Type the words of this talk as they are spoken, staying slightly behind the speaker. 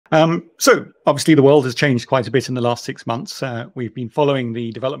So obviously the world has changed quite a bit in the last 6 months. We've been following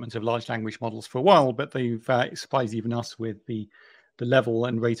the development of large language models for a while, but they've surprised even us with the level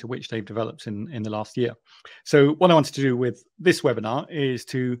and rate at which they've developed in the last year. So what I wanted to do with this webinar is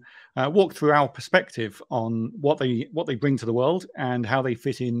to walk through our perspective on what they bring to the world and how they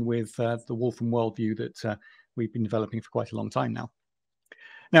fit in with the Wolfram worldview that we've been developing for quite a long time now.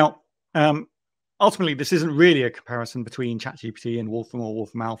 Now, ultimately, this isn't really a comparison between ChatGPT and Wolfram or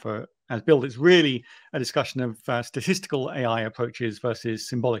Wolfram Alpha as built. It's really a discussion of statistical AI approaches versus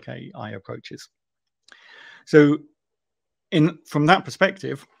symbolic AI approaches. So from that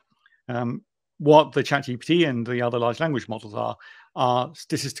perspective, what the ChatGPT and the other large language models are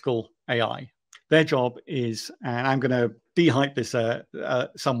statistical AI. Their job is, and I'm going to de-hype this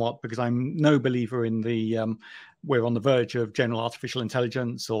somewhat because I'm no believer in the we're on the verge of general artificial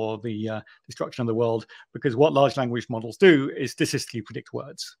intelligence or the destruction of the world, because what large language models do is statistically predict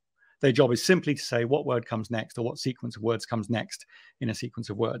words. Their job is simply to say what word comes next or what sequence of words comes next in a sequence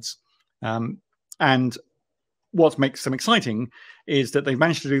of words. And what makes them exciting is that they've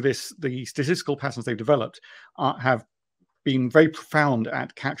managed to do this. The statistical patterns they've developed have been very profound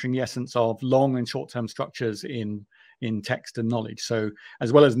at capturing the essence of long and short-term structures in text and knowledge. So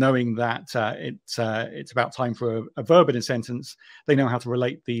as well as knowing that it's about time for a verb in a sentence, they know how to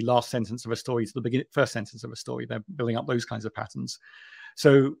relate the last sentence of a story to the first sentence of a story. They're building up those kinds of patterns.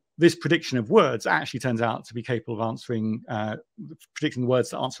 So this prediction of words actually turns out to be capable of predicting the words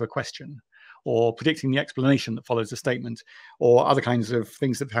that answer a question, or predicting the explanation that follows a statement, or other kinds of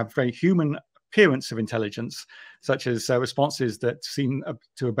things that have very human appearance of intelligence, such as responses that seem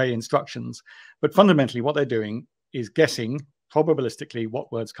to obey instructions. But fundamentally, what they're doing is guessing probabilistically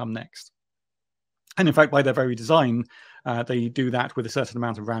what words come next. And in fact, by their very design, they do that with a certain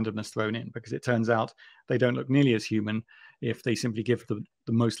amount of randomness thrown in, because it turns out they don't look nearly as human if they simply give the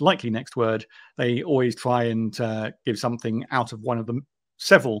most likely next word. They always try and give something out of one of the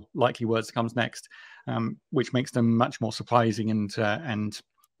several likely words that comes next, which makes them much more surprising and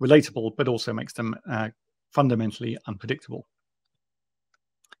relatable, but also makes them fundamentally unpredictable.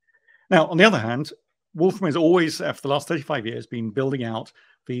 Now, on the other hand, Wolfram has always, for the last 35 years, been building out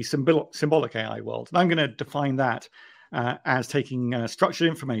the symbolic AI world. And I'm going to define that as taking structured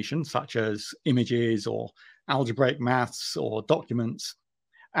information, such as images or algebraic maths or documents,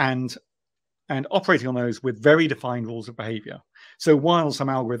 and operating on those with very defined rules of behavior. So while some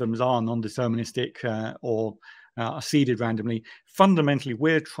algorithms are non-deterministic or are seeded randomly, fundamentally,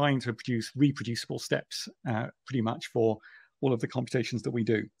 we're trying to produce reproducible steps pretty much for all of the computations that we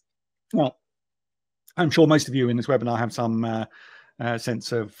do. Well, I'm sure most of you in this webinar have some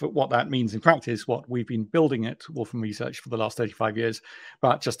sense of what that means in practice, what we've been building at Wolfram Research for the last 35 years.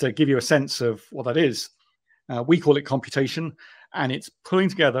 But just to give you a sense of what that is, we call it computation, and it's pulling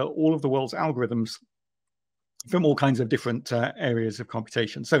together all of the world's algorithms from all kinds of different areas of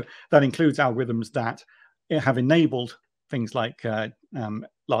computation. So that includes algorithms that have enabled things like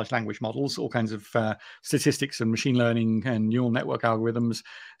large language models, all kinds of statistics and machine learning and neural network algorithms,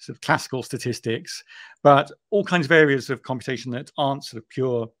 sort of classical statistics, but all kinds of areas of computation that aren't sort of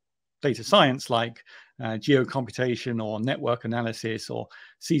pure data science, like geocomputation or network analysis or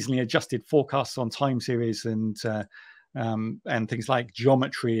seasonally adjusted forecasts on time series and things like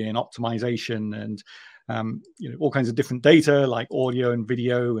geometry and optimization and all kinds of different data like audio and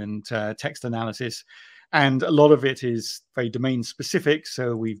video and text analysis. And a lot of it is very domain specific.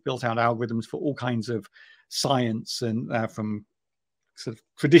 So we've built out algorithms for all kinds of science and from sort of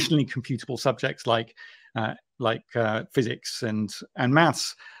traditionally computable subjects like physics and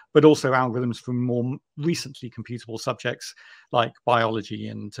maths, but also algorithms for more recently computable subjects like biology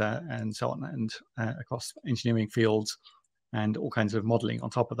and so on, and across engineering fields and all kinds of modeling on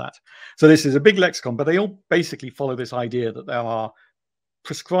top of that. So this is a big lexicon, but they all basically follow this idea that there are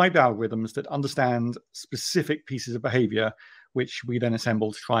prescribed algorithms that understand specific pieces of behavior, which we then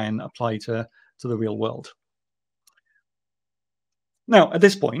assemble to try and apply to the real world. Now, at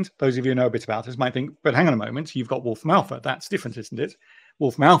this point, those of you who know a bit about this might think, but hang on a moment, you've got Wolfram Alpha. That's different, isn't it?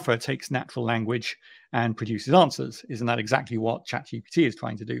 Wolfram Alpha takes natural language and produces answers. Isn't that exactly what ChatGPT is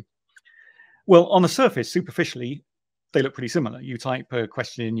trying to do? Well, on the surface, superficially, they look pretty similar. You type a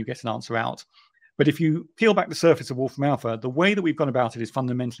question in, you get an answer out. But if you peel back the surface of Wolfram Alpha, the way that we've gone about it is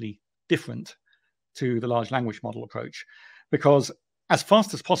fundamentally different to the large language model approach, because as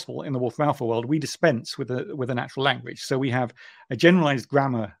fast as possible in the Wolfram Alpha world, we dispense with a natural language. So we have a generalized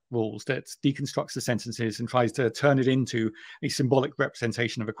grammar rules that deconstructs the sentences and tries to turn it into a symbolic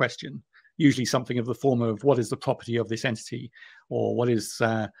representation of a question, usually something of the form of what is the property of this entity, or what is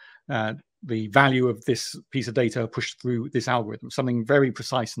the value of this piece of data pushed through this algorithm, something very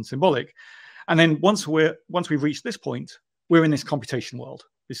precise and symbolic. And then once we've reached this point, we're in this computation world,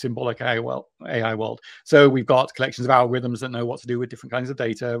 this symbolic AI world. So we've got collections of algorithms that know what to do with different kinds of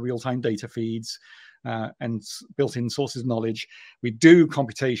data, real-time data feeds, and built-in sources of knowledge. We do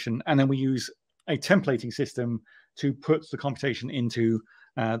computation, and then we use a templating system to put the computation into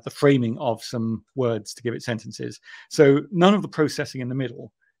the framing of some words to give it sentences. So none of the processing in the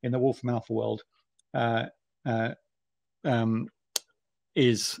middle, in the Wolfram Alpha world,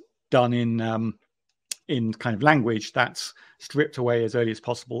 is done in kind of language. That's stripped away as early as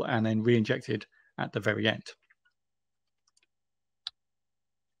possible and then re-injected at the very end.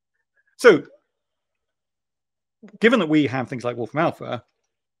 So given that we have things like Wolfram Alpha,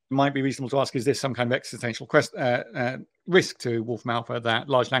 it might be reasonable to ask, is this some kind of existential risk to Wolfram Alpha, that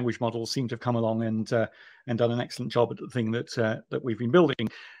large language models seem to have come along and done an excellent job at the thing that we've been building?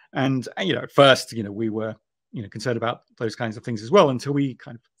 And at first, we were concerned about those kinds of things as well, until we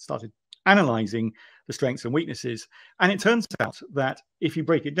kind of started analyzing the strengths and weaknesses. And it turns out that if you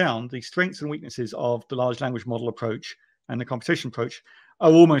break it down, the strengths and weaknesses of the large language model approach and the computation approach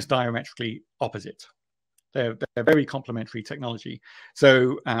are almost diametrically opposite. They're very complementary technology.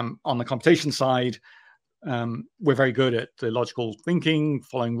 So on the computation side, we're very good at the logical thinking,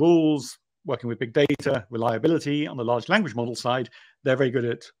 following rules, working with big data, reliability. On the large language model side, they're very good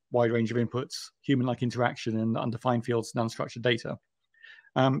at wide range of inputs, human-like interaction, and undefined fields and unstructured data.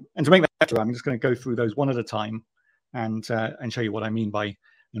 And to make that better, I'm just going to go through those one at a time and show you what I mean by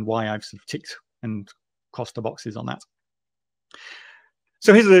and why I've sort of ticked and crossed the boxes on that.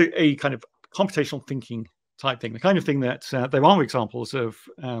 So here's a kind of computational thinking type thing, the kind of thing that there are examples of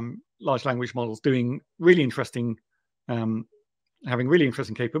large language models doing really interesting, having really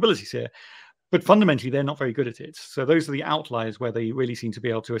interesting capabilities here, but fundamentally they're not very good at it. So those are the outliers where they really seem to be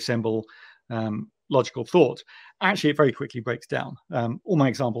able to assemble logical thought. Actually, it very quickly breaks down. All my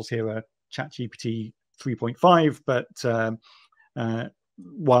examples here are ChatGPT 3.5, but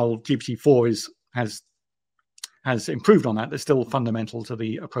while GPT-4 has improved on that, they're still fundamental to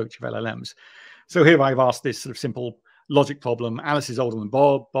the approach of LLMs. So here I've asked this sort of simple logic problem. Alice is older than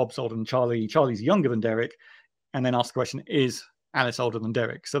Bob, Bob's older than Charlie, Charlie's younger than Derek, and then ask the question, is Alice older than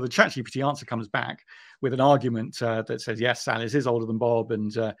Derek? So the ChatGPT answer comes back with an argument that says, yes, Alice is older than Bob,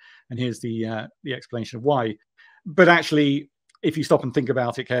 and here's the explanation of why. But actually, if you stop and think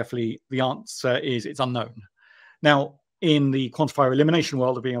about it carefully, the answer is it's unknown. Now, in the quantifier elimination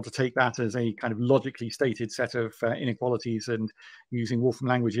world of being able to take that as a kind of logically stated set of inequalities and using Wolfram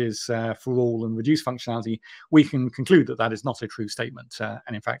languages for all and reduce functionality, we can conclude that that is not a true statement.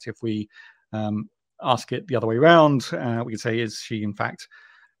 And in fact, if we ask it the other way around, we can say, is she in fact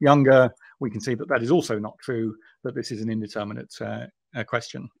younger? We can see that that is also not true, that this is an indeterminate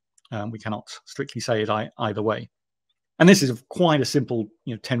question. We cannot strictly say it either way. And this is quite a simple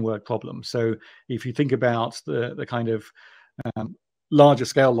 10-word problem. So if you think about the kind of larger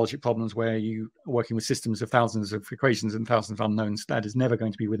scale logic problems where you are working with systems of thousands of equations and thousands of unknowns, that is never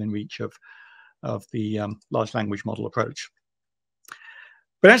going to be within reach of the large language model approach.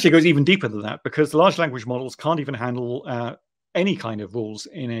 But actually it goes even deeper than that, because the large language models can't even handle any kind of rules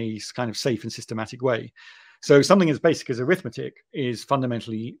in a kind of safe and systematic way. So something as basic as arithmetic is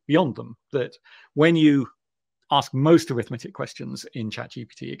fundamentally beyond them, that when you ask most arithmetic questions in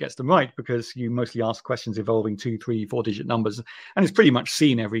ChatGPT, it gets them right, because you mostly ask questions involving 2, 3, 4-digit numbers, and it's pretty much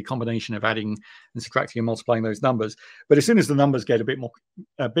seen every combination of adding and subtracting and multiplying those numbers. But as soon as the numbers get a bit more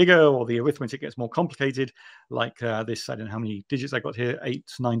bigger, or the arithmetic gets more complicated, like this, I don't know how many digits I got here, 8,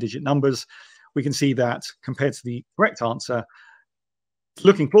 9-digit numbers, we can see that compared to the correct answer, it's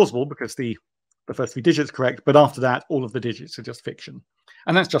looking plausible because the first 3 digits are correct, but after that, all of the digits are just fiction.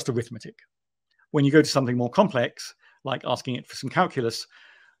 And that's just arithmetic. When you go to something more complex, like asking it for some calculus,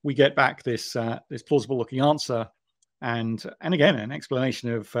 we get back this plausible-looking answer, and again an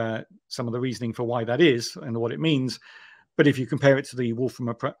explanation of some of the reasoning for why that is and what it means. But if you compare it to the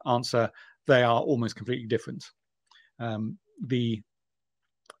Wolfram answer, they are almost completely different. A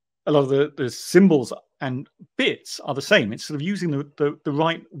lot of the symbols and bits are the same. It's sort of using the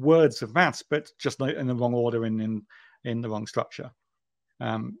right words of maths, but just in the wrong order and in the wrong structure.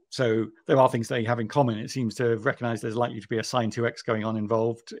 So there are things they have in common. It seems to have recognized there's likely to be a sine 2x going on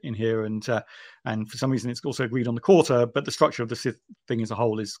involved in here, and for some reason it's also agreed on the quarter, but the structure of the thing as a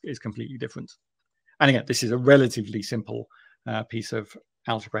whole is completely different. And again, this is a relatively simple piece of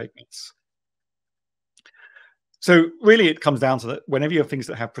algebraic maths. So really it comes down to that whenever you have things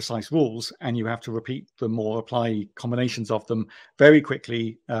that have precise rules and you have to repeat them or apply combinations of them very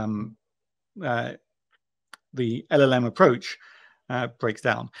quickly, the LLM approach breaks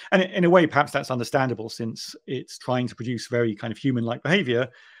down. And in a way, perhaps that's understandable, since it's trying to produce very kind of human-like behavior,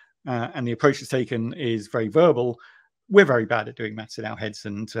 and the approach it's taken is very verbal. We're very bad at doing maths in our heads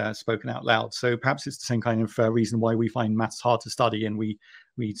and spoken out loud. So perhaps it's the same kind of reason why we find maths hard to study, and we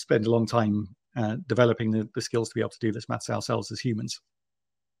spend a long time developing the skills to be able to do this maths ourselves as humans.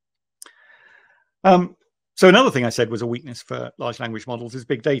 So another thing I said was a weakness for large language models is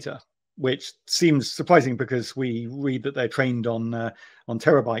big data, which seems surprising because we read that they're trained on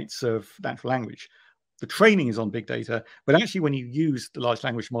terabytes of natural language. The training is on big data, but actually when you use the large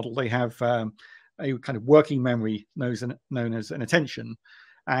language model, they have a kind of working memory known as an attention.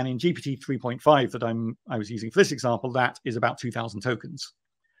 And in GPT 3.5 that I was using for this example, that is about 2,000 tokens.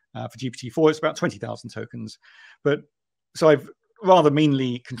 For GPT-4, it's about 20,000 tokens. But so I've rather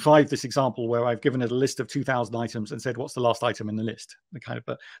meanly contrived this example where I've given it a list of 2,000 items and said, what's the last item in the list? The kind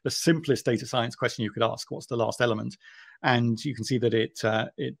of the simplest data science question you could ask, what's the last element? And you can see that it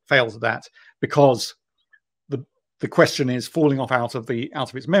fails at that, because the question is falling off out of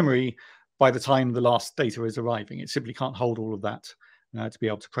its memory by the time the last data is arriving. It simply can't hold all of that to be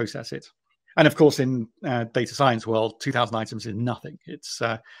able to process it. And of course, in data science world, 2,000 items is nothing. It's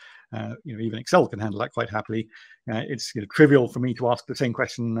even Excel can handle that quite happily. It's trivial for me to ask the same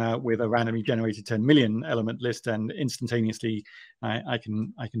question with a randomly generated 10 million element list, and instantaneously I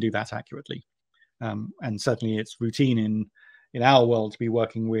can do that accurately. And certainly it's routine in our world to be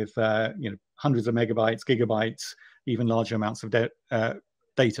working with hundreds of megabytes, gigabytes, even larger amounts of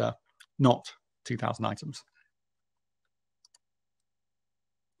data, not 2,000 items.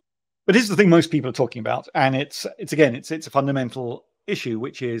 But here's the thing most people are talking about, and it's a fundamental issue,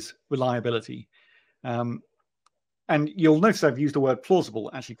 which is reliability. And you'll notice I've used the word plausible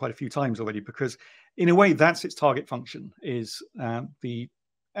actually quite a few times already, because in a way that's its target function. Is the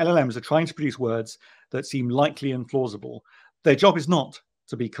LLMs are trying to produce words that seem likely and plausible. Their job is not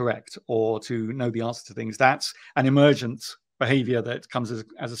to be correct or to know the answer to things. That's an emergent behavior that comes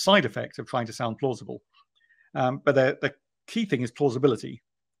as a side effect of trying to sound plausible. But the key thing is plausibility.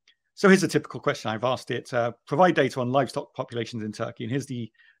 So here's a typical question I've asked it: provide data on livestock populations in Turkey. And here's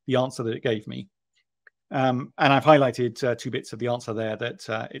the answer that it gave me. And I've highlighted 2 bits of the answer there,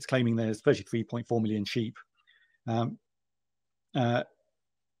 that it's claiming there's 33.4 million sheep.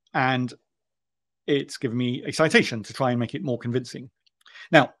 And it's given me a citation to try and make it more convincing.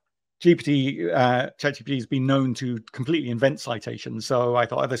 Now, ChatGPT has been known to completely invent citations. So I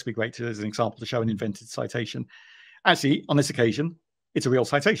thought, this would be great as an example to show an invented citation. Actually, on this occasion, it's a real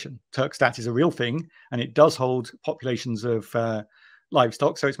citation. Turkstat is a real thing, and it does hold populations of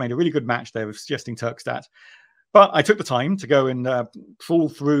livestock. So it's made a really good match there with suggesting Turkstat. But I took the time to go and trawl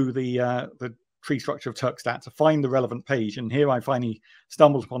through the tree structure of Turkstat to find the relevant page. And here I finally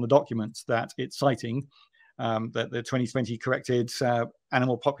stumbled upon the documents that it's citing, that the 2020 corrected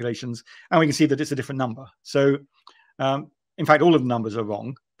animal populations. And we can see that it's a different number. So in fact, all of the numbers are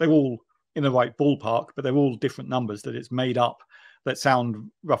wrong. They're all in the right ballpark, but they're all different numbers that it's made up that sound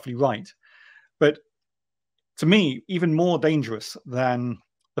roughly right. But to me, even more dangerous than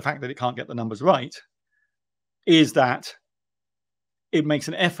the fact that it can't get the numbers right is that it makes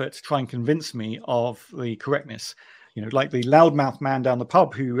an effort to try and convince me of the correctness. Like the loudmouth man down the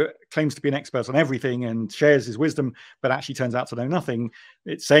pub who claims to be an expert on everything and shares his wisdom, but actually turns out to know nothing.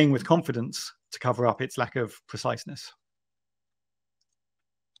 It's saying with confidence to cover up its lack of preciseness.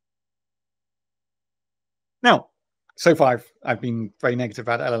 Now, so far, I've been very negative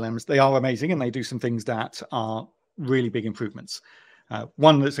about LLMs. They are amazing, and they do some things that are really big improvements.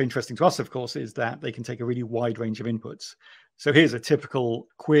 One that's interesting to us, of course, is that they can take a really wide range of inputs. So here's a typical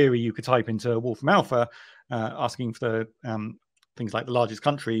query you could type into Wolfram Alpha, asking for things like the largest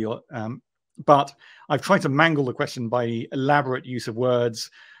country. But I've tried to mangle the question by elaborate use of words,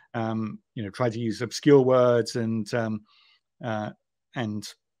 try to use obscure words and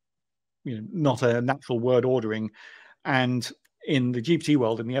not a natural word ordering. And in the GPT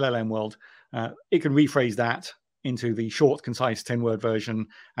world, in the LLM world, it can rephrase that into the short, concise 10-word version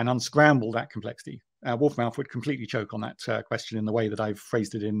and unscramble that complexity. Wolfram Alpha would completely choke on that question in the way that I've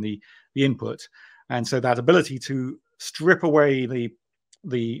phrased it in the input. And so that ability to strip away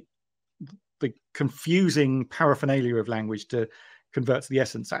the confusing paraphernalia of language to convert to the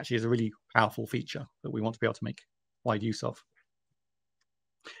essence actually is a really powerful feature that we want to be able to make wide use of.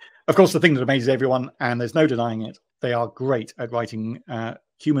 Of course, the thing that amazes everyone, and there's no denying it, they are great at writing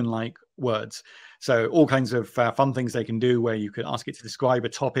human-like words. So all kinds of fun things they can do, where you could ask it to describe a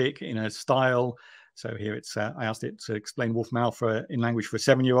topic in a style. So here I asked it to explain Wolfram Alpha in language for a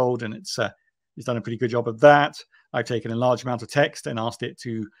 7-year-old, and it's done a pretty good job of that. I've taken a large amount of text and asked it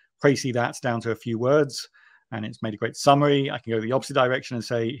to précis that down to a few words. and it's made a great summary. I can go the opposite direction and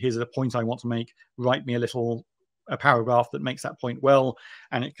say, here's a point I want to make. Write me a paragraph that makes that point well,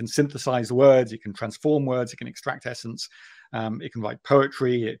 and it can synthesize the words, it can transform words, it can extract essence, it can write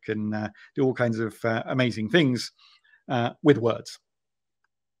poetry, it can do all kinds of amazing things with words.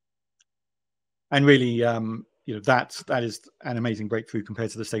 And really, that is an amazing breakthrough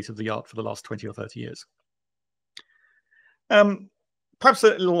compared to the state of the art for the last 20 or 30 years. Perhaps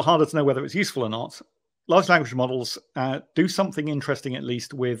a little harder to know whether it's useful or not. Large language models do something interesting, at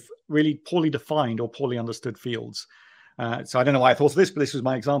least, with really poorly defined or poorly understood fields. So I don't know why I thought of this, but this was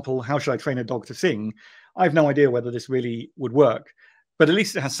my example. How should I train a dog to sing? I have no idea whether this really would work, but at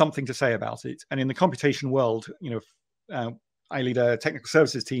least it has something to say about it. And in the computation world, I lead a technical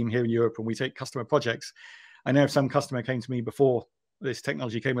services team here in Europe, and we take customer projects. I know if some customer came to me before this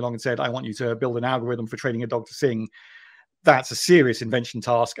technology came along and said, I want you to build an algorithm for training a dog to sing, that's a serious invention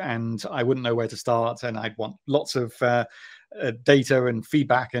task, and I wouldn't know where to start, and I'd want lots of data and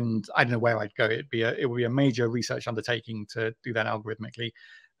feedback, and I don't know where I'd go. It would be a major research undertaking to do that algorithmically,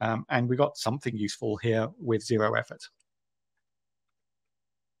 and we got something useful here with zero effort.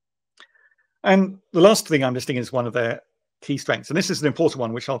 And the last thing I'm listing is one of their key strengths, and this is an important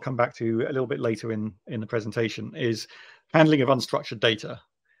one, which I'll come back to a little bit later in the presentation, is handling of unstructured data.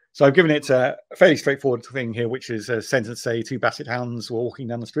 So I've given it a fairly straightforward thing here, which is a sentence, say, 2 basset hounds were walking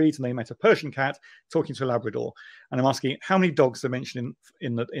down the street and they met a Persian cat talking to a Labrador. And I'm asking how many dogs are mentioned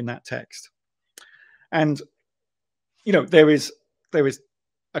in that text. And, there is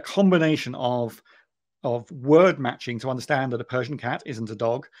a combination of word matching to understand that a Persian cat isn't a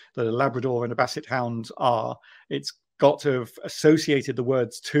dog, that a Labrador and a basset hound are. It's got to have associated the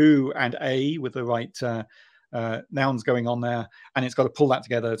words to and a with the right nouns going on there, and it's got to pull that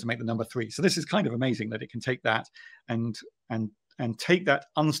together to make the number 3. So this is kind of amazing that it can take that and take that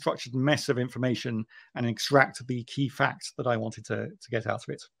unstructured mess of information and extract the key facts that I wanted to get out of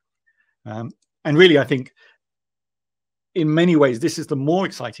it. And really, I think in many ways this is the more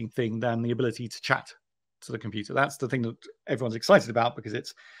exciting thing than the ability to chat to the computer. That's the thing that everyone's excited about because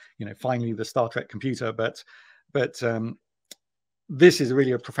it's finally the Star Trek computer, but this is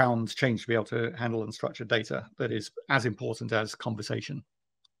really a profound change to be able to handle unstructured data that is as important as conversation.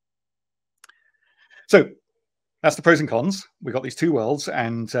 So that's the pros and cons. We've got these two worlds,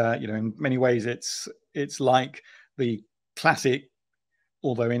 and in many ways it's like the classic,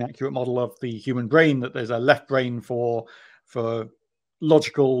 although inaccurate, model of the human brain, that there's a left brain for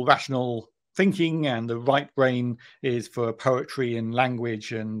logical, rational thinking, and the right brain is for poetry and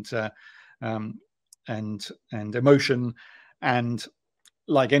language and emotion. And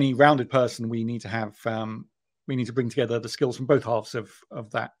like any rounded person, we need to bring together the skills from both halves of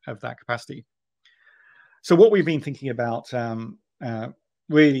that capacity. So what we've been thinking about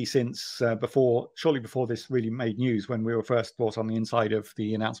really since shortly before this really made news, when we were first brought on the inside of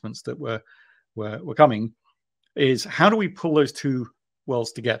the announcements that were coming, is how do we pull those two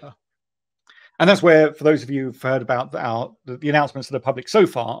worlds together? And that's where, for those of you who've heard about the announcements to the public so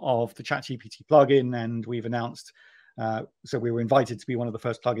far of the ChatGPT plugin, and we've announced, so we were invited to be one of the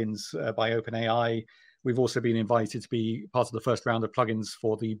first plugins by OpenAI. We've also been invited to be part of the first round of plugins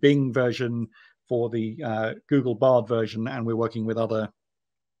for the Bing version, for the Google Bard version, and we're working with other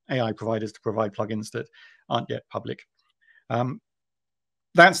AI providers to provide plugins that aren't yet public.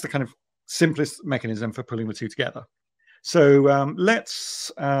 That's the kind of simplest mechanism for pulling the two together. So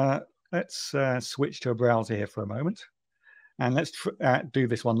let's switch to a browser here for a moment, and let's do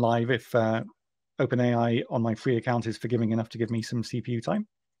this one live if OpenAI on my free account is forgiving enough to give me some CPU time.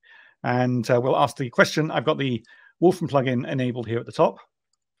 And we'll ask the question. I've got the Wolfram plugin enabled here at the top,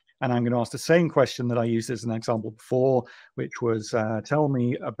 and I'm going to ask the same question that I used as an example before, which was tell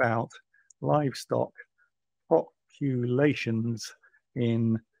me about livestock populations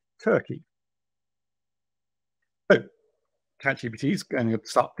in Turkey. So ChatGPT is going to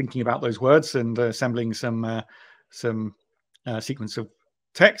start thinking about those words and assembling some sequence of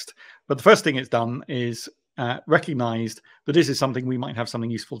text. But the first thing it's done is recognized that this is something we might have something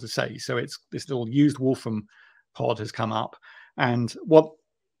useful to say. So it's this little used Wolfram pod has come up, and what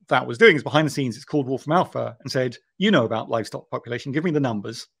that was doing is behind the scenes it's called Wolfram Alpha and said, about livestock population, give me the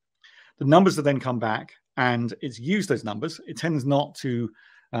numbers. The numbers have then come back, and it's used those numbers. It tends not to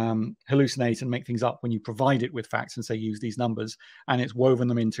hallucinate and make things up when you provide it with facts and say use these numbers, and it's woven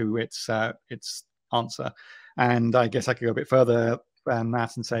them into its answer. And I guess I could go a bit further than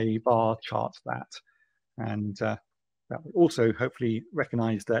that and say bar chart that, and that will also hopefully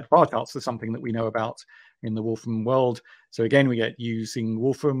recognize that bar charts are something that we know about in the Wolfram world. So again, we get using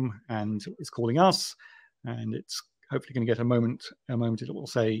Wolfram, and it's calling us, and it's hopefully going to get a moment it will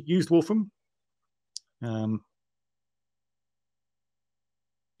say used Wolfram.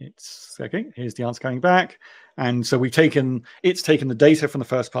 It's okay. Here's the answer coming back. And so it's taken the data from the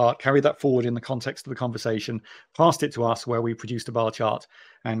first part, carried that forward in the context of the conversation, passed it to us where we produced a bar chart,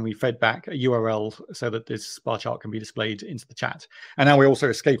 and we fed back a URL so that this bar chart can be displayed into the chat. And now we're also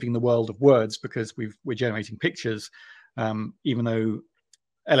escaping the world of words because we're generating pictures, even though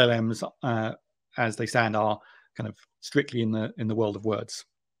LLMs, as they stand, are kind of strictly in the world of words.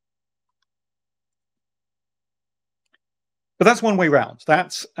 But that's one way round.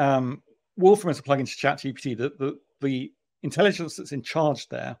 That's Wolfram as a plugin to ChatGPT. The intelligence that's in charge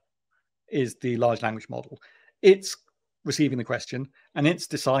there is the large language model. It's receiving the question and it's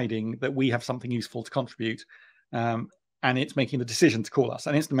deciding that we have something useful to contribute, and it's making the decision to call us,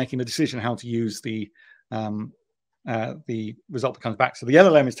 and it's making the decision how to use the result that comes back. So the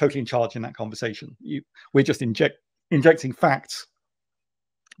LLM is totally in charge in that conversation. We're just injecting facts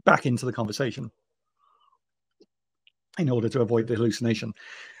back into the conversation in order to avoid the hallucination.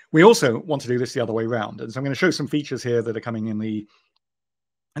 We also want to do this the other way around. And so I'm going to show some features here that are coming in the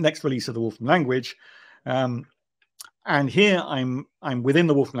next release of the Wolfram language. And here I'm within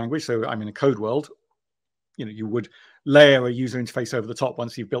the Wolfram language, so I'm in a code world. You would layer a user interface over the top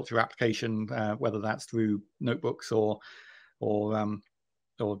once you've built your application, whether that's through notebooks or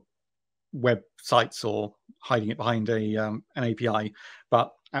websites or hiding it behind an API.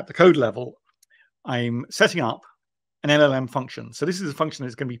 But at the code level, I'm setting up an LLM function. So this is a function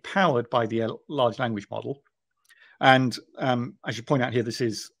that's going to be powered by the large language model. And I should point out here, this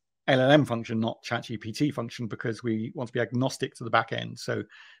is LLM function, not ChatGPT function, because we want to be agnostic to the backend. So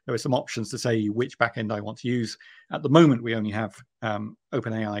there are some options to say which backend I want to use. At the moment, we only have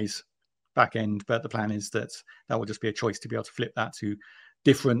OpenAI's backend, but the plan is that will just be a choice to be able to flip that to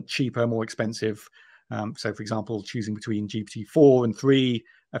different, cheaper, more expensive. So for example, choosing between GPT-4 and 3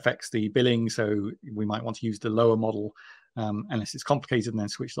 affects the billing. So we might want to use the lower model unless it's complicated, and then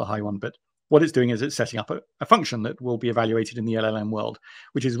switch to the high one. But what it's doing is it's setting up a function that will be evaluated in the LLM world,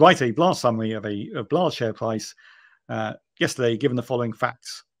 which is write a blast summary of blast share price yesterday, given the following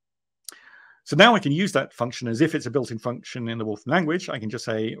facts. So now I can use that function as if it's a built-in function in the Wolfram language. I can just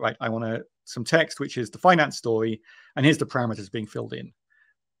say, right, I want some text, which is the finance story, and here's the parameters being filled in.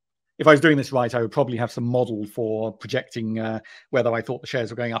 If I was doing this right, I would probably have some model for projecting whether I thought the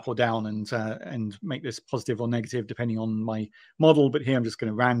shares were going up or down, and make this positive or negative depending on my model. But here I'm just going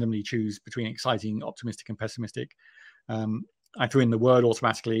to randomly choose between exciting, optimistic, and pessimistic. I threw in the word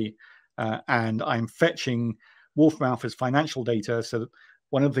automatically, and I'm fetching Wolfram Alpha's financial data. So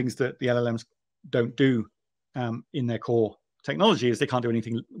one of the things that the LLMs don't do in their core technology is they can't do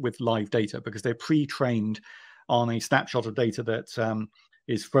anything with live data, because they're pre-trained on a snapshot of data that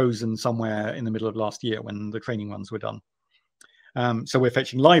is frozen somewhere in the middle of last year when the training runs were done. So we're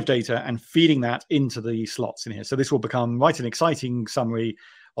fetching live data and feeding that into the slots in here. So this will become, write an exciting summary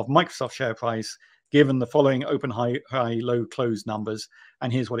of Microsoft share price given the following open, high, low, close numbers.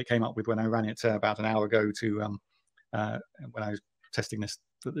 And here's what it came up with when I ran it about an hour ago to when I was testing this,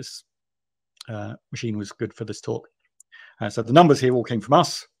 that this machine was good for this talk. So the numbers here all came from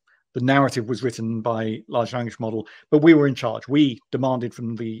us. The narrative was written by large language model, but we were in charge. We demanded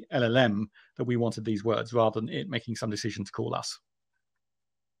from the LLM that we wanted these words rather than it making some decision to call us.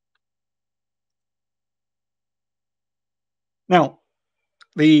 Now,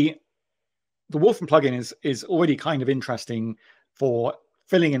 the Wolfram plugin is already kind of interesting for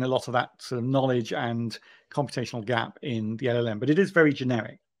filling in a lot of that sort of knowledge and computational gap in the LLM, but it is very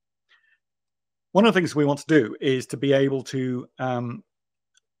generic. One of the things we want to do is to be able to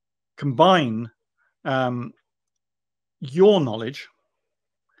combine your knowledge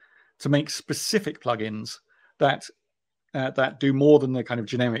to make specific plugins that do more than the kind of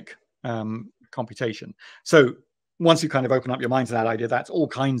generic computation. So once you kind of open up your mind to that idea, that's all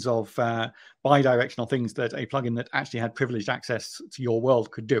kinds of bi-directional things that a plugin that actually had privileged access to your world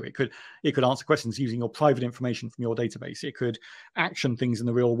could do. It could answer questions using your private information from your database. It could action things in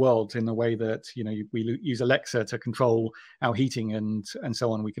the real world in the way that, we use Alexa to control our heating and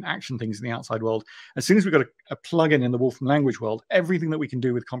so on. We can action things in the outside world. As soon as we've got a plugin in the Wolfram language world, everything that we can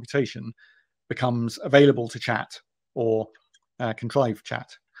do with computation becomes available to chat or contrive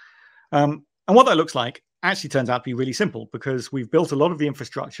chat. And what that looks like actually turns out to be really simple, because we've built a lot of the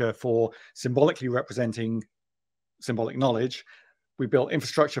infrastructure for symbolically representing symbolic knowledge. We built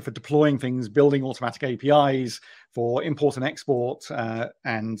infrastructure for deploying things, building automatic APIs for import and export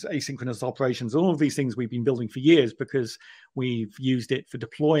and asynchronous operations. All of these things we've been building for years because we've used it for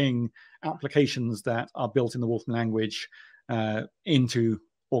deploying applications that are built in the Wolfram language into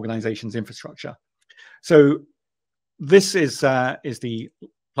organizations' infrastructure. So this is the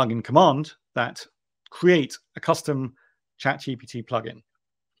plugin command that create a custom ChatGPT plugin.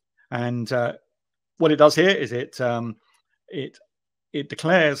 And what it does here is it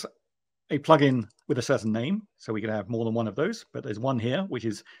declares a plugin with a certain name. So we can have more than one of those, but there's one here, which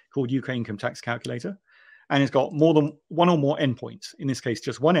is called UK Income Tax Calculator. And it's got more than one or more endpoints. In this case,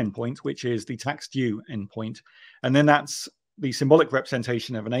 just one endpoint, which is the tax due endpoint. And then that's the symbolic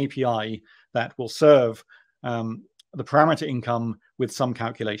representation of an API that will serve the parameter income with some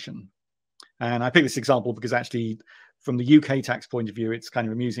calculation. And I picked this example because actually, from the UK tax point of view, it's kind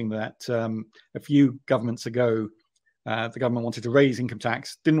of amusing that a few governments ago, the government wanted to raise income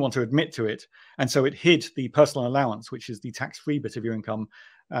tax, didn't want to admit to it. And so it hid the personal allowance, which is the tax-free bit of your income.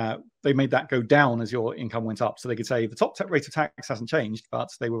 They made that go down as your income went up. So they could say the top rate of tax hasn't changed, but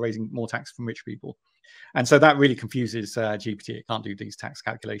they were raising more tax from rich people. And so that really confuses GPT. It can't do these tax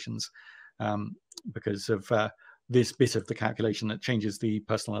calculations because of this bit of the calculation that changes the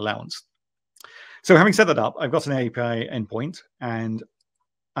personal allowance. So having set that up, I've got an API endpoint, and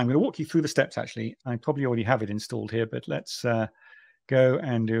I'm going to walk you through the steps, actually. I probably already have it installed here, but let's go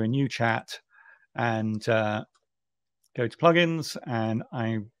and do a new chat and go to plugins, and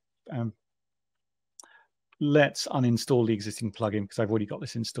let's uninstall the existing plugin because I've already got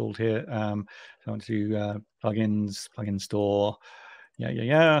this installed here. So I want to do plugins, plugin store.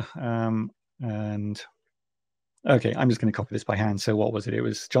 And okay, I'm just going to copy this by hand. So what was it? It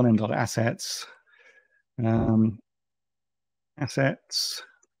was johnm.assets. Assets.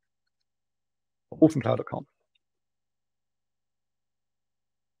 wolframcloud.com.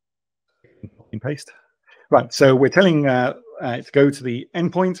 Paste. Right, so we're telling it to go to the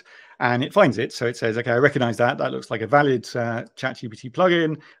endpoint, and it finds it. So it says, okay, I recognize that. That looks like a valid ChatGPT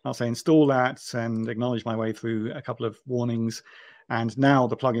plugin. I'll say install that and acknowledge my way through a couple of warnings. And now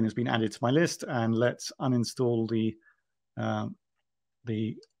the plugin has been added to my list. And let's uninstall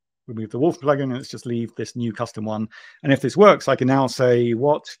remove the Wolfram plugin, and let's just leave this new custom one. And if this works, I can now say,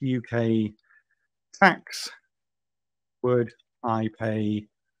 what UK tax would I pay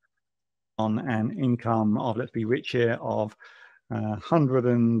on an income of, let's be rich here, of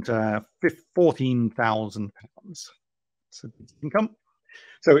 £114,000 income.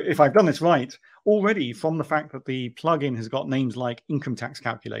 So if I've done this right, already from the fact that the plugin has got names like income tax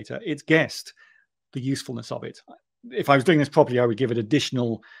calculator, it's guessed the usefulness of it. If I was doing this properly, I would give it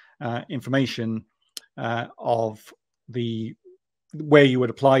additional information of where you would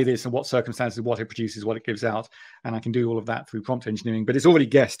apply this and what circumstances, what it produces, what it gives out. And I can do all of that through prompt engineering, but it's already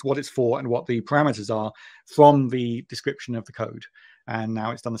guessed what it's for and what the parameters are from the description of the code. And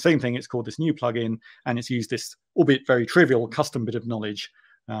now it's done the same thing. It's called this new plugin, and it's used this, albeit very trivial, custom bit of knowledge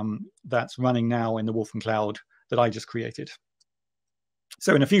that's running now in the Wolfram Cloud that I just created.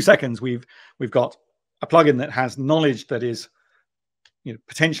 So in a few seconds, we've got a plugin that has knowledge that is,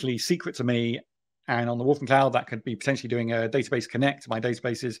 potentially secret to me. And on the Wolfram Cloud, that could be potentially doing a database connect to my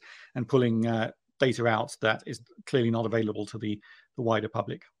databases and pulling data out that is clearly not available to the wider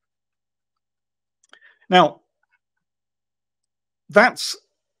public. Now, that's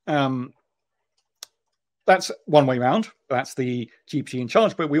one way around. That's the GPT in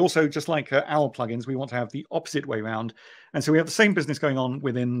charge. But we also, just like our plugins, we want to have the opposite way around. And so we have the same business going on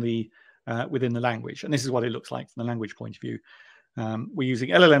within the language. And this is what it looks like from the language point of view. We're using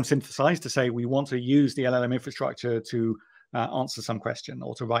LLM synthesize to say we want to use the LLM infrastructure to answer some question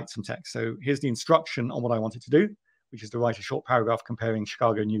or to write some text. So here's the instruction on what I wanted to do, which is to write a short paragraph comparing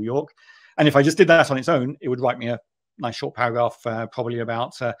Chicago and New York. And if I just did that on its own, it would write me a nice short paragraph, probably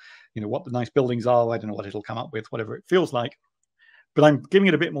about what the nice buildings are. I don't know what it'll come up with, whatever it feels like. But I'm giving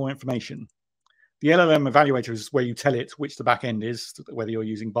it a bit more information. The LLM evaluator is where you tell it which the back end is, whether you're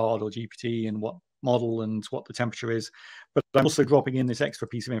using Bard or GPT and what model and what the temperature is. But I'm also dropping in this extra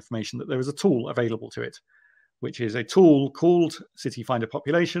piece of information that there is a tool available to it, which is a tool called City Finder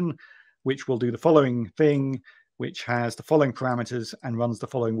Population, which will do the following thing, which has the following parameters and runs the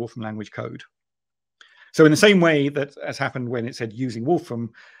following Wolfram language code. So in the same way that has happened when it said using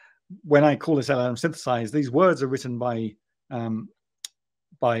Wolfram, when I call this LLM synthesize, these words are written by the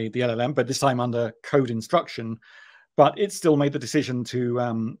LLM, but this time under code instruction. But it still made the decision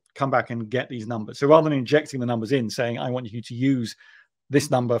to come back and get these numbers. So rather than injecting the numbers in, saying, I want you to use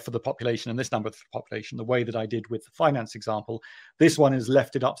this number for the population and this number for the population, the way that I did with the finance example, this one is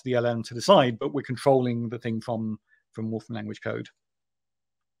left it up to the LLM to decide, but we're controlling the thing from Wolfram language code.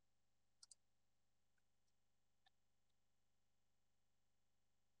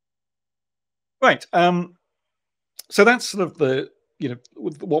 Right. So that's sort of the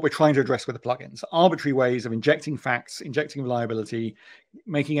what we're trying to address with the plugins: arbitrary ways of injecting facts, injecting reliability,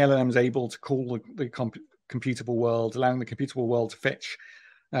 making LLMs able to call the computable world, allowing the computable world to fetch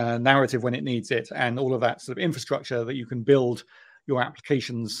narrative when it needs it, and all of that sort of infrastructure that you can build your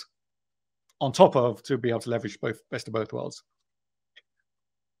applications on top of to be able to leverage best of both worlds.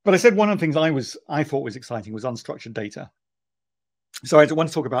 But I said one of the things I thought was exciting was unstructured data. So I want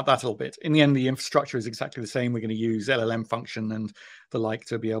to talk about that a little bit. In the end, the infrastructure is exactly the same. We're going to use LLM function and the like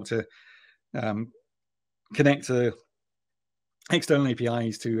to be able to connect to external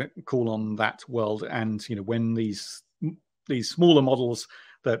APIs to call on that world. And when these smaller models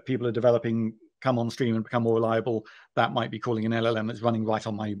that people are developing come on stream and become more reliable, that might be calling an LLM that's running right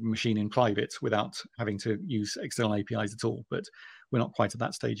on my machine in private without having to use external APIs at all. But we're not quite at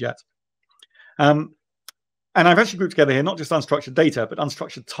that stage yet. And I've actually grouped together here not just unstructured data, but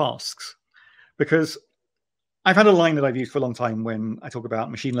unstructured tasks, because I've had a line that I've used for a long time when I talk about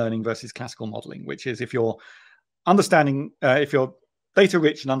machine learning versus classical modeling, which is if you're data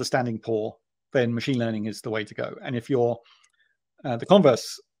rich and understanding poor, then machine learning is the way to go. And if you're the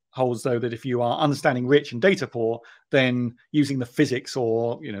converse holds, though, that if you are understanding rich and data poor, then using the physics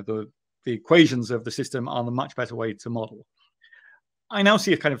or the equations of the system are the much better way to model. I now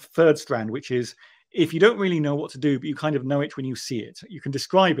see a kind of third strand, which is if you don't really know what to do, but you kind of know it when you see it. You can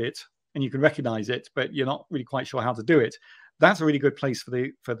describe it and you can recognize it, but you're not really quite sure how to do it. That's a really good place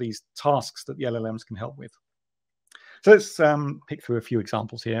for these tasks that the LLMs can help with. So let's pick through a few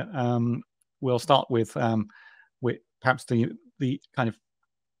examples here. We'll start with perhaps the kind of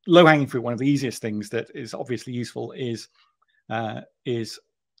low-hanging fruit. One of the easiest things that is obviously useful is data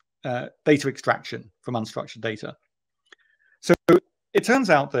extraction from unstructured data. So it turns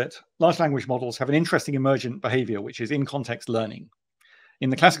out that large language models have an interesting emergent behavior, which is in-context learning. In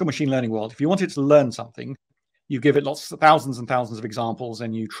the classical machine learning world, if you wanted to learn something, you give it thousands and thousands of examples,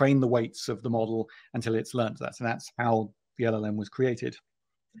 and you train the weights of the model until it's learned that. And that's how the LLM was created.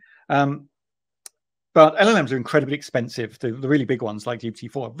 But LLMs are incredibly expensive. The really big ones like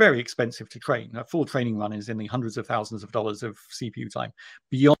GPT-4 are very expensive to train. A full training run is in the hundreds of thousands of dollars of CPU time,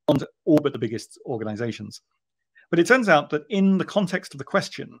 beyond all but the biggest organizations. But it turns out that in the context of the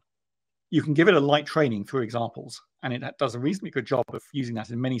question, you can give it a light training through examples, and it does a reasonably good job of using that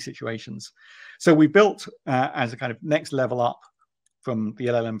in many situations. So we built, as a kind of next level up from the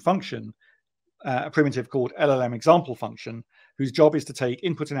LLM function, a primitive called LLM example function, whose job is to take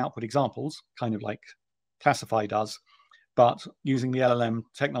input and output examples, kind of like Classify does, but using the LLM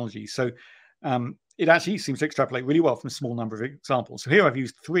technology. So it actually seems to extrapolate really well from a small number of examples. So here I've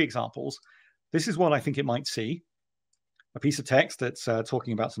used 3 examples. This is what I think it might see. A piece of text that's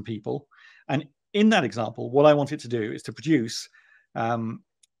talking about some people. And in that example, what I want it to do is to produce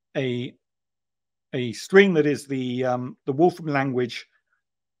a string that is the Wolfram language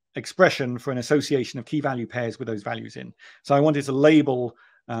expression for an association of key value pairs with those values in. So I want it to label,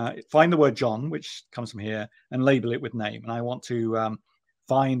 find the word John, which comes from here, and label it with name. And I want to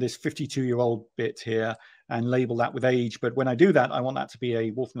find this 52-year-old bit here and label that with age. But when I do that, I want that to be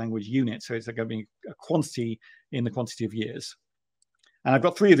a Wolfram language unit. So it's going to be a quantity in the quantity of years. And I've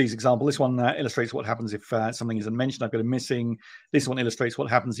got 3 of these examples. This one illustrates what happens if something isn't mentioned. I've got a missing. This one illustrates what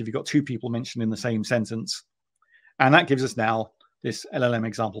happens if you've got 2 people mentioned in the same sentence. And that gives us now this LLM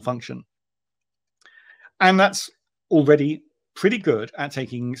example function. And that's already pretty good at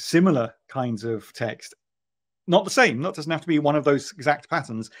taking similar kinds of text. Not the same, not doesn't have to be one of those exact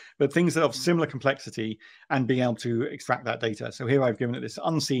patterns, but things that have similar complexity and being able to extract that data. So here I've given it this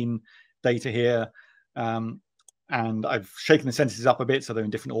unseen data here, and I've shaken the sentences up a bit so they're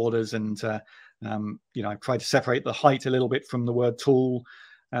in different orders. And I've tried to separate the height a little bit from the word tall,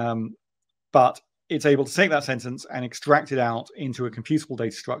 but it's able to take that sentence and extract it out into a computable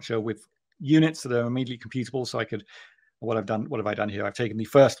data structure with units that are immediately computable. So I could, what have I done here? I've taken the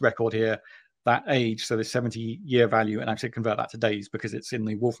first record here, that age, so the 70-year value, and actually convert that to days because it's in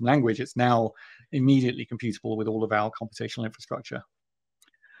the Wolfram language. It's now immediately computable with all of our computational infrastructure.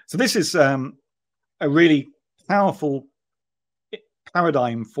 So this is a really powerful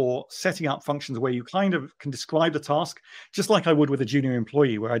paradigm for setting up functions where you kind of can describe the task, just like I would with a junior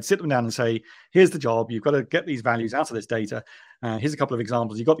employee, where I'd sit them down and say, here's the job, you've got to get these values out of this data. Here's a couple of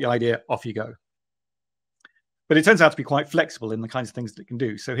examples. You've got the idea, off you go. But it turns out to be quite flexible in the kinds of things that it can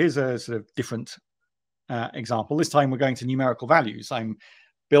do. So here's a sort of different example. This time we're going to numerical values. I'm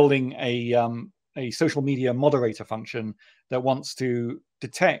building a social media moderator function that wants to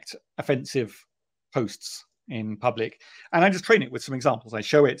detect offensive posts in public. And I just train it with some examples. I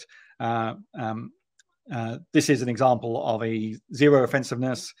show it, this is an example of a 0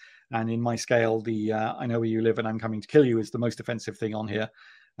 offensiveness. And in my scale, the I know where you live and I'm coming to kill you is the most offensive thing on here.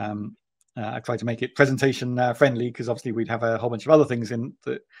 I tried to make it presentation friendly because obviously we'd have a whole bunch of other things in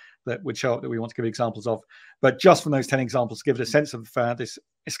that would show up that we want to give examples of. But just from those 10 examples, give it a sense of this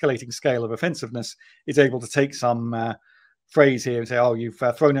escalating scale of offensiveness, is able to take some phrase here and say, oh, you've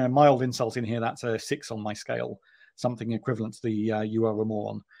thrown a mild insult in here, that's a 6 on my scale, something equivalent to the you are a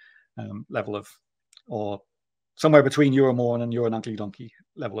moron level of, or somewhere between you're a moron and you're an ugly donkey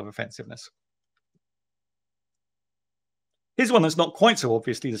level of offensiveness. Here's one that's not quite so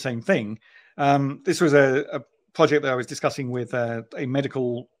obviously the same thing. This was a project that I was discussing with a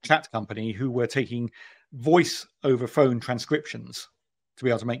medical chat company who were taking voice over phone transcriptions to be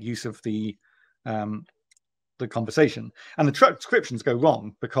able to make use of the conversation. And the transcriptions go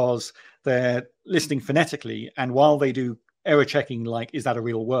wrong because they're listening phonetically, and while they do error checking, like, is that a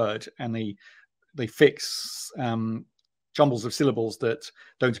real word? And they fix jumbles of syllables that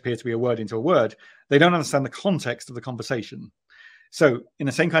don't appear to be a word into a word, they don't understand the context of the conversation. So in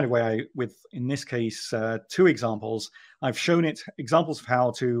the same kind of way, in this case, 2 examples, I've shown it examples of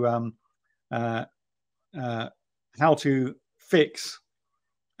how to fix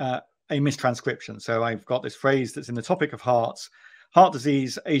a mistranscription. So I've got this phrase that's in the topic of heart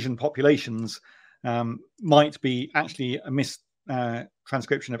disease, Asian populations, might be actually a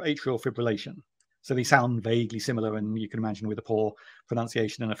mistranscription of atrial fibrillation. So they sound vaguely similar, and you can imagine with a poor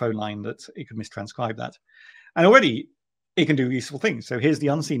pronunciation and a phone line that it could mistranscribe that. And already it can do useful things. So here's the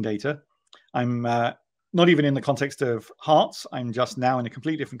unseen data. I'm not even in the context of hearts. I'm just now in a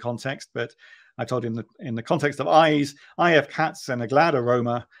completely different context, but I told in the context of eyes, I have cats and a glad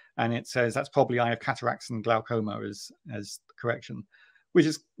aroma, and it says that's probably I have cataracts and glaucoma as the correction, which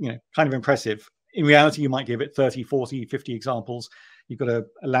is kind of impressive. In reality, you might give it 30, 40, 50 examples. You've got to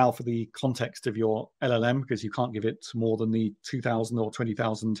allow for the context of your LLM, because you can't give it more than the 2,000 or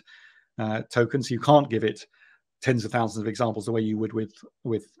 20,000 tokens. You can't give it tens of thousands of examples the way you would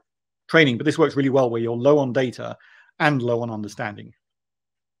with training. But this works really well where you're low on data and low on understanding.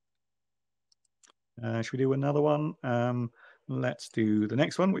 Should we do another one? Let's do the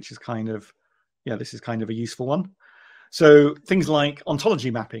next one, which is this is kind of a useful one. So things like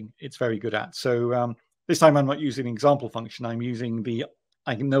ontology mapping, it's very good at. So this time I'm not using an example function. I'm using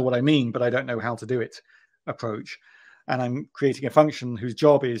I know what I mean, but I don't know how to do it approach. And I'm creating a function whose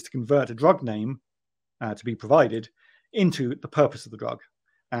job is to convert a drug name to be provided into the purpose of the drug.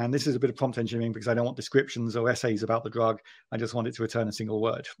 And this is a bit of prompt engineering because I don't want descriptions or essays about the drug. I just want it to return a single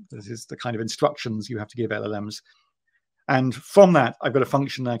word. This is the kind of instructions you have to give LLMs. And from that, I've got a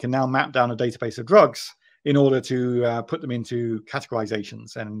function that I can now map down a database of drugs in order to put them into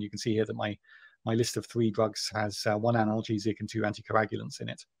categorizations. And you can see here that my list of 3 drugs has 1 analgesic and 2 anticoagulants in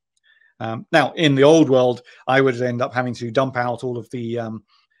it. Now, in the old world, I would end up having to dump out all of the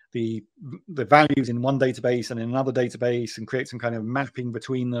values in one database and in another database and create some kind of mapping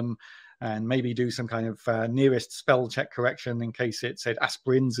between them, and maybe do some kind of nearest spell check correction in case it said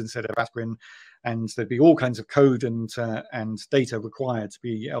aspirins instead of aspirin. And there'd be all kinds of code and data required to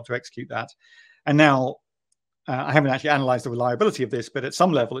be able to execute that. And now I haven't actually analyzed the reliability of this, but at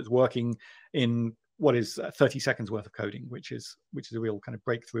some level it's working in what is 30 seconds worth of coding, which is a real kind of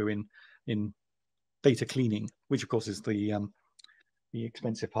breakthrough in data cleaning, which of course is the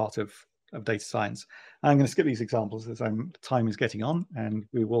expensive part of data science. I'm going to skip these examples as time is getting on, and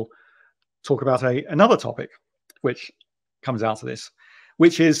we will talk about another topic which comes out of this,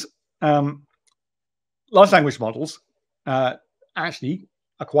 which is large language models actually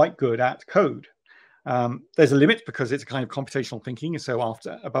are quite good at code. There's a limit because it's a kind of computational thinking. So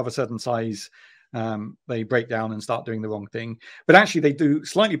above a certain size, they break down and start doing the wrong thing. But actually, they do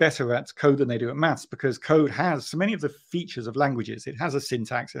slightly better at code than they do at maths, because code has so many of the features of languages. It has a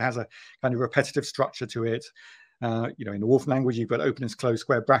syntax. It has a kind of repetitive structure to it. In the Wolfram language, you've got open and closed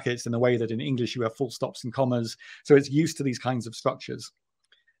square brackets in the way that in English you have full stops and commas. So it's used to these kinds of structures.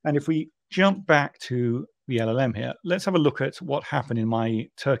 And if we jump back to the LLM here, let's have a look at what happened in my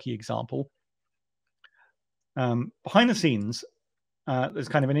Turkey example. Behind the scenes, there's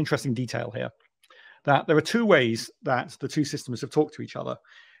kind of an interesting detail here, that there are 2 ways that the 2 systems have talked to each other.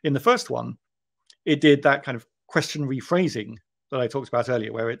 In the first one, it did that kind of question rephrasing that I talked about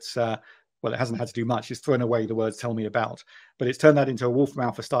earlier, where it's, it hasn't had to do much. It's thrown away the words tell me about, but it's turned that into a Wolfram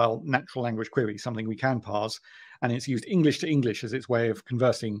Alpha style natural language query, something we can parse, and it's used English to English as its way of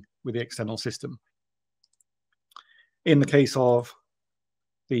conversing with the external system. In the case of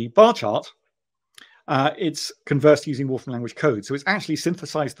the bar chart, it's conversed using Wolfram language code. So it's actually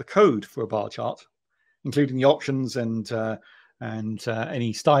synthesized the code for a bar chart, including the options and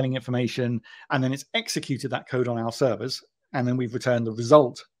any styling information, and then it's executed that code on our servers, and then we've returned the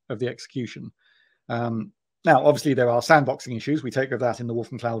result of the execution. Now, obviously, there are sandboxing issues. We take care of that in the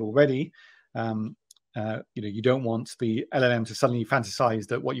Wolfram Cloud already. You don't want the LLM to suddenly fantasize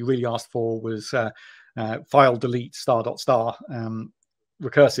that what you really asked for was file delete star.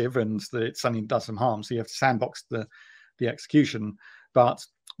 recursive and that it suddenly does some harm. So you have to sandbox the execution. But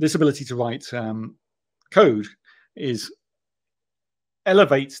this ability to write code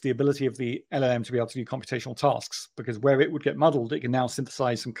elevates the ability of the LLM to be able to do computational tasks, because where it would get muddled, it can now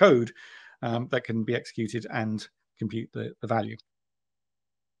synthesize some code that can be executed and compute the value.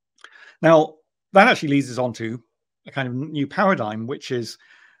 Now, that actually leads us on to a kind of new paradigm, which is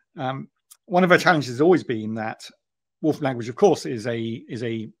one of our challenges has always been that Wolfram Language, of course, is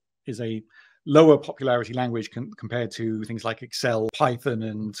a lower popularity language compared to things like Excel,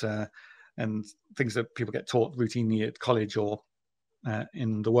 Python, and things that people get taught routinely at college or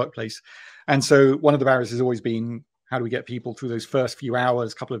in the workplace. And so one of the barriers has always been, how do we get people through those first few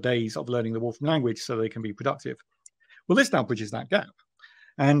hours, couple of days of learning the Wolfram language so they can be productive? Well, this now bridges that gap.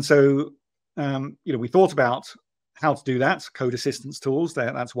 And so, we thought about how to do that. Code assistance tools,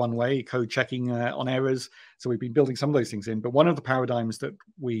 that's one way, code checking on errors. So we've been building some of those things in. But one of the paradigms that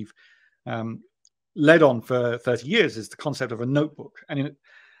we've led on for 30 years is the concept of a notebook. And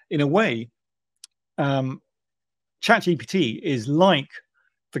in a way, ChatGPT is like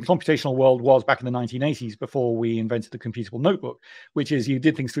the computational world was back in the 1980s before we invented the computable notebook, which is you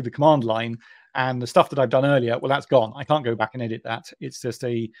did things through the command line, and the stuff that I've done earlier, well, that's gone. I can't go back and edit that. It's just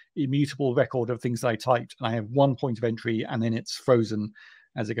a immutable record of things that I typed, and I have one point of entry, and then it's frozen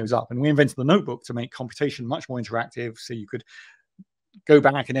as it goes up. And we invented the notebook to make computation much more interactive, so you could go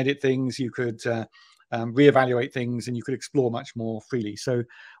back and edit things, you could reevaluate things, and you could explore much more freely. So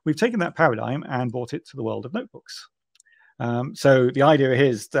we've taken that paradigm and brought it to the world of notebooks. So the idea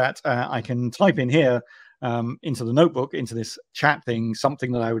is that I can type in here into the notebook, into this chat thing,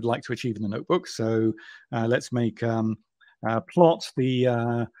 something that I would like to achieve in the notebook. So let's make plot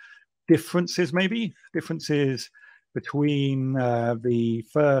the differences between the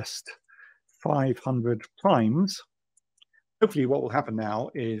first 500 primes. Hopefully what will happen now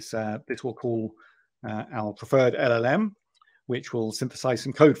is this will call our preferred LLM, which will synthesize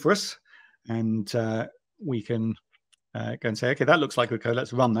some code for us. And we can go and say, okay, that looks like good code.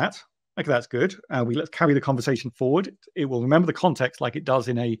 Let's run that. Okay, that's good. Let's carry the conversation forward. It will remember the context like it does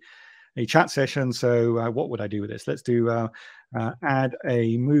in a chat session. So what would I do with this? Let's do add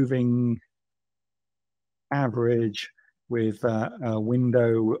a moving average with a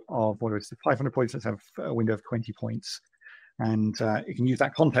window of, what is it, 500 points. Let's have a window of 20 points. And you can use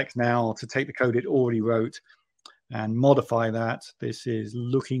that context now to take the code it already wrote and modify that. This is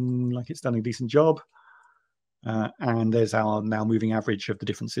looking like it's done a decent job. And there's our now moving average of the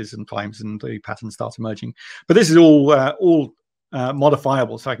differences and primes, and the pattern starts emerging. But this is all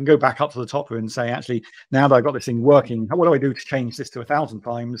modifiable. So I can go back up to the top here and say, actually, now that I've got this thing working, what do I do to change this to 1,000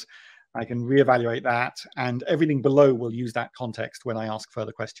 primes? I can reevaluate that, and everything below will use that context when I ask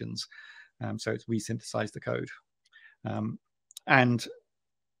further questions. So it's resynthesized the code. And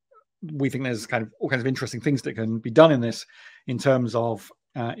we think there's all kinds of interesting things that can be done in this in terms of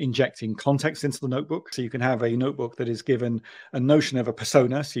injecting context into the notebook. So you can have a notebook that is given a notion of a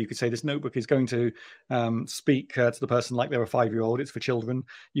persona. So you could say this notebook is going to speak to the person like they're a 5-year-old. It's for children.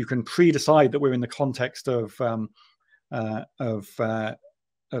 You can pre-decide that we're in the context of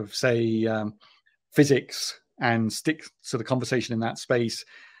say physics, and stick to the conversation in that space.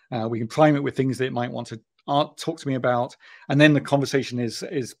 We can prime it with things that it might want to talk to me about, and then the conversation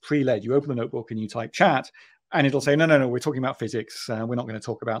is pre-led. You open the notebook and you type chat, and it'll say, no, we're talking about physics. We're not going to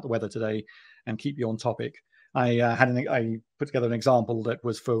talk about the weather today, and keep you on topic. I put together an example that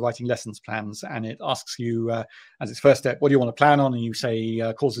was for writing lessons plans, and it asks you as its first step, what do you want to plan on? And you say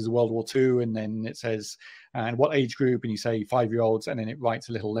causes of World War II, and then it says, and what age group? And you say 5-year-olds, and then it writes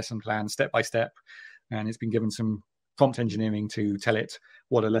a little lesson plan step by step. And it's been given some prompt engineering to tell it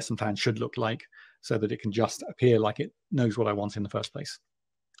what a lesson plan should look like, so that it can just appear like it knows what I want in the first place.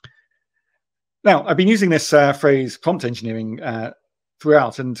 Now, I've been using this phrase prompt engineering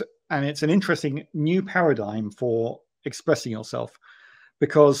throughout, and it's an interesting new paradigm for expressing yourself,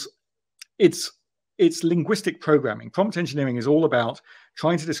 because it's linguistic programming. Prompt engineering is all about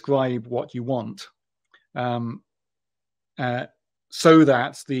trying to describe what you want, so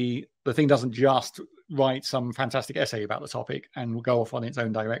that the thing doesn't just write some fantastic essay about the topic and will go off on its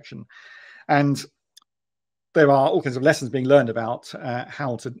own direction. And there are all kinds of lessons being learned about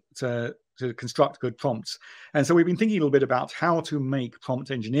how to construct good prompts. And so we've been thinking a little bit about how to make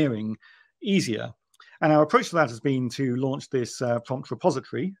prompt engineering easier. And our approach to that has been to launch this prompt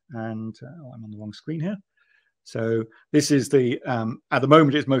repository. And I'm on the wrong screen here. So this is at the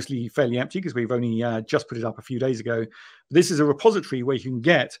moment, it's mostly fairly empty because we've only just put it up a few days ago. This is a repository where you can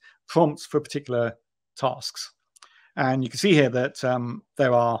get prompts for particular tasks. And you can see here that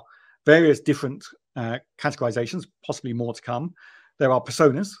there are various different categorizations, possibly more to come. there are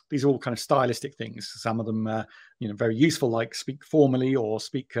personas. These are all kind of stylistic things. Some of them, very useful, like speak formally or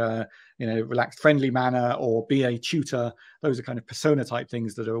speak, in a relaxed, friendly manner, or be a tutor. Those are kind of persona type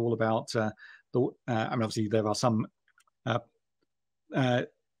things that are all about obviously there are some kind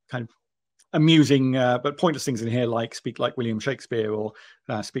of amusing but pointless things in here, like speak like William Shakespeare, or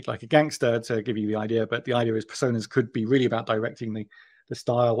speak like a gangster, to give you the idea. But the idea is personas could be really about directing the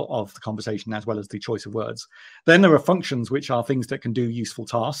style of the conversation as well as the choice of words. Then there are functions, which are things that can do useful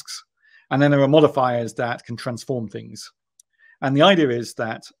tasks. And then there are modifiers that can transform things. And the idea is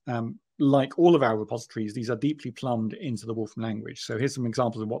that, like all of our repositories, these are deeply plumbed into the Wolfram language. So here's some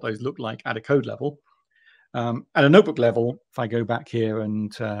examples of what those look like at a code level. At a notebook level, if I go back here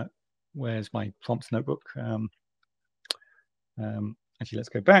and where's my prompt notebook? Actually, let's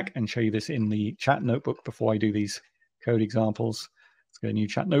go back and show you this in the chat notebook before I do these code examples. Let's go to new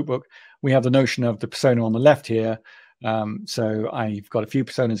chat notebook. We have the notion of the persona on the left here. So I've got a few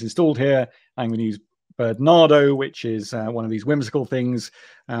personas installed here. I'm going to use Bernardo, which is one of these whimsical things.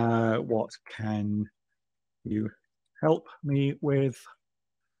 What can you help me with?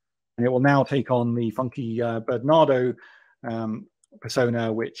 And it will now take on the funky Bernardo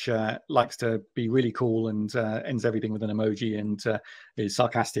persona, which likes to be really cool and ends everything with an emoji, and is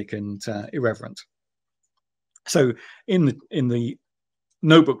sarcastic and irreverent. So in the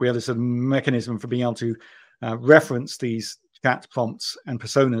notebook, we have this sort of mechanism for being able to reference these chat prompts and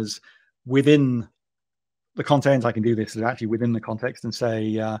personas within the content. I can do this actually within the context and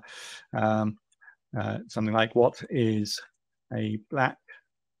say something like, what is a black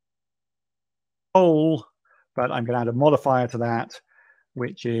hole? But I'm going to add a modifier to that,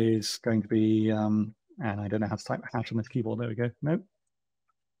 which is going to be, and I don't know how to type hash on this keyboard. There we go. No.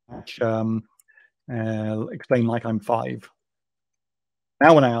 Hash, explain like I'm 5.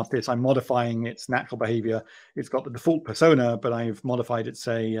 Now when I ask this, I'm modifying its natural behavior. It's got the default persona, but I've modified it to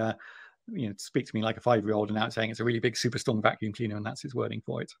say, speak to me like a 5-year-old, and now it's saying it's a really big super strong vacuum cleaner, and that's its wording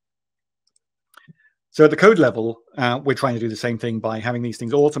for it. So at the code level, we're trying to do the same thing by having these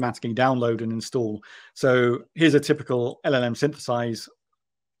things automatically download and install. So here's a typical LLM synthesize,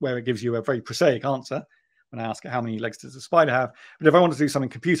 where it gives you a very prosaic answer when I ask it how many legs does a spider have. But if I want to do something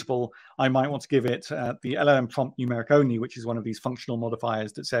computable, I might want to give it the LLM prompt numeric only, which is one of these functional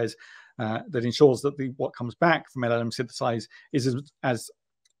modifiers that says, that ensures that what comes back from LLM synthesize is as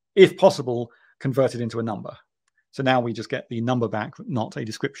if possible, converted into a number. So now we just get the number back, not a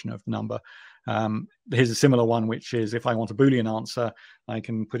description of the number. Here's a similar one, which is if I want a Boolean answer, I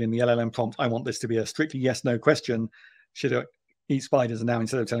can put in the LLM prompt, I want this to be a strictly yes/no question. Should I eat spiders? And now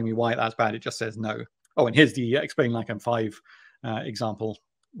instead of telling me why that's bad, it just says no. Oh, and here's the explain like I'm 5 example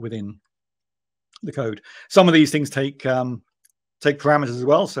within the code. Some of these things take parameters as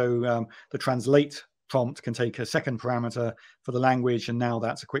well. So the translate prompt can take a second parameter for the language, and now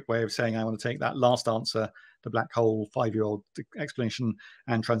that's a quick way of saying I want to take that last answer, the black hole 5-year-old explanation,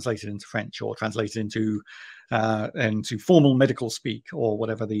 and translate it into French, or translate it into formal medical speak, or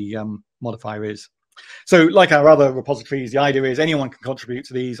whatever the modifier is. So like our other repositories, the idea is anyone can contribute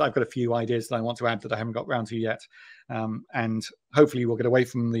to these. I've got a few ideas that I want to add that I haven't got around to yet, and hopefully we'll get away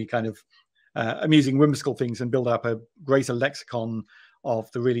from the kind of amusing whimsical things and build up a greater lexicon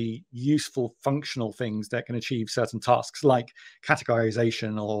of the really useful functional things that can achieve certain tasks, like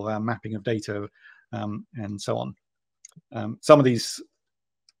categorization or mapping of data, and so on. Some of these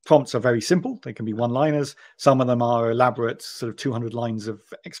prompts are very simple. They can be one-liners. Some of them are elaborate, sort of 200 lines of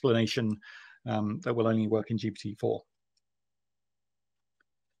explanation that will only work in GPT-4.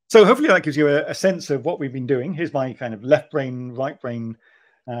 So hopefully that gives you a sense of what we've been doing. Here's my kind of left brain, right brain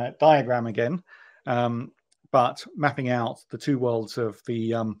diagram again, but mapping out the two worlds of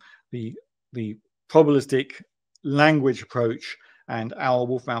the probabilistic language approach and our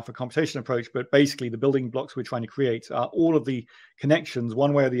Wolfram Alpha computation approach. But basically the building blocks we're trying to create are all of the connections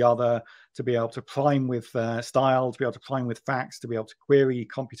one way or the other to be able to prime with style, to be able to prime with facts, to be able to query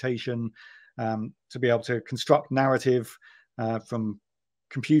computation, to be able to construct narrative from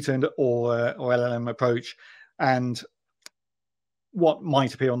computer or LLM approach. And what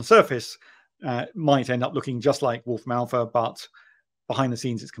might appear on the surface might end up looking just like Wolfram Alpha, but behind the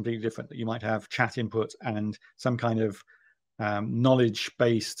scenes it's completely different. That you might have chat input and some kind of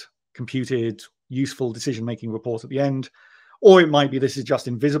knowledge-based, computed, useful decision-making report at the end. Or it might be this is just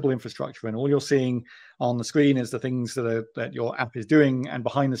invisible infrastructure, and all you're seeing on the screen is the things that your app is doing, and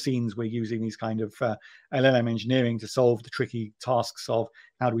behind the scenes we're using these kind of LLM engineering to solve the tricky tasks of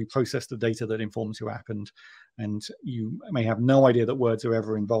how do we process the data that informs your app, and you may have no idea that words are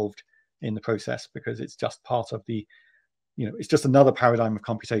ever involved in the process, because it's just part of the, it's just another paradigm of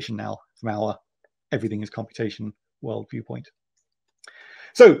computation now from our everything is computation world viewpoint.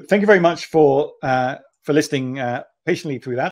 So thank you very much for listening patiently through that.